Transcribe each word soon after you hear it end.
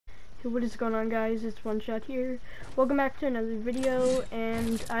What is going on, guys? It's One Shot here. Welcome back to another video,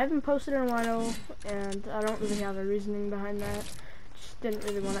 and I haven't posted in a while, and I don't really have a reasoning behind that. Just didn't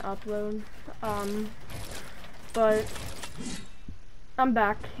really want to upload. But I'm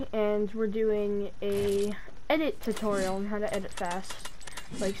back, and we're doing a edit tutorial on how to edit fast,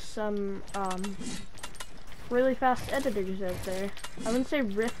 like some really fast editors out there. I wouldn't say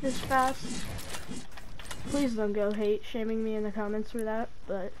riff is fast. Please don't go hate shaming me in the comments for that,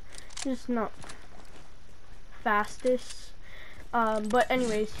 but just not fastest. But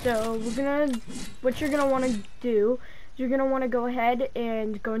anyway, so what you're gonna want to do is you're gonna want to go ahead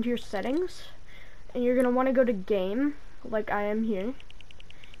and go into your settings, and you're gonna want to go to game, like I am here. You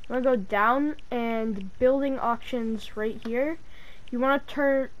want to go down and building options right here. You want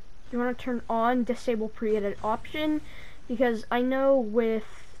to turn on disable pre-edit option, because I know with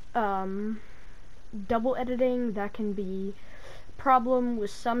double editing that can be problem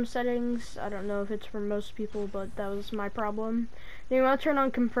with some settings. I don't know if it's for most people, but that was my problem. Then you want to turn on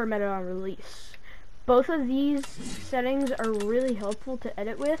confirm edit on release. Both of these settings are really helpful to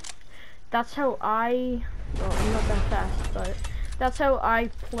edit with. That's how I'm not that fast, but that's how I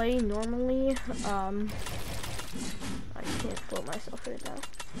play normally. I can't float myself right now.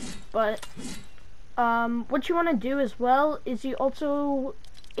 But what you want to do as well is you also,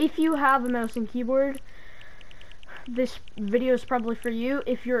 if you have a mouse and keyboard, this video is probably for you.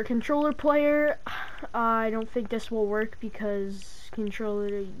 If you're a controller player, I don't think this will work because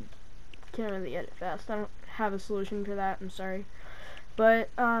controller can't really edit fast. I don't have a solution for that, I'm sorry. But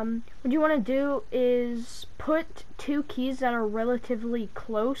what you want to do is put two keys that are relatively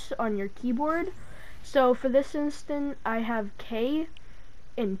close on your keyboard. So for this instant, I have K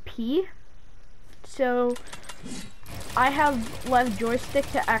and P. So I have left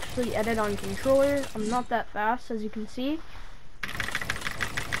joystick to actually edit on controller. I'm not that fast, as you can see.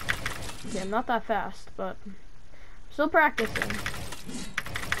 Yeah, I'm not that fast, but I'm still practicing.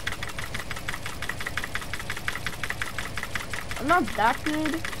 I'm not that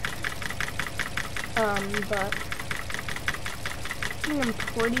good, but I think I'm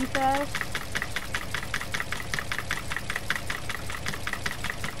pretty fast.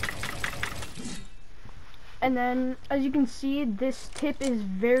 And then, as you can see, this tip is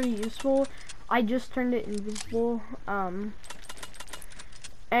very useful. I just turned it invisible.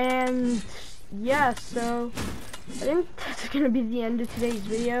 And yeah, so I think that's gonna be the end of today's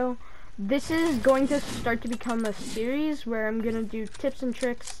video. This is going to start to become a series where I'm gonna do tips and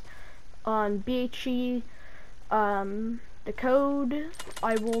tricks on BHE. The code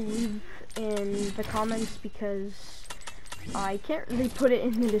I will leave in the comments because I can't really put it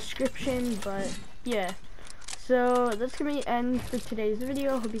in the description, but yeah. So that's gonna be the end for today's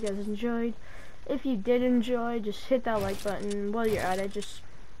video. Hope you guys enjoyed. If you did enjoy, just hit that like button. While you're at it, just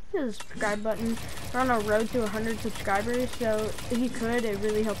hit the subscribe button. We're on a road to 100 subscribers, so if you could, it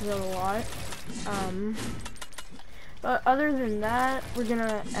really helps out a lot. But other than that, we're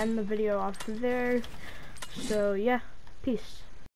gonna end the video off there. So yeah, peace.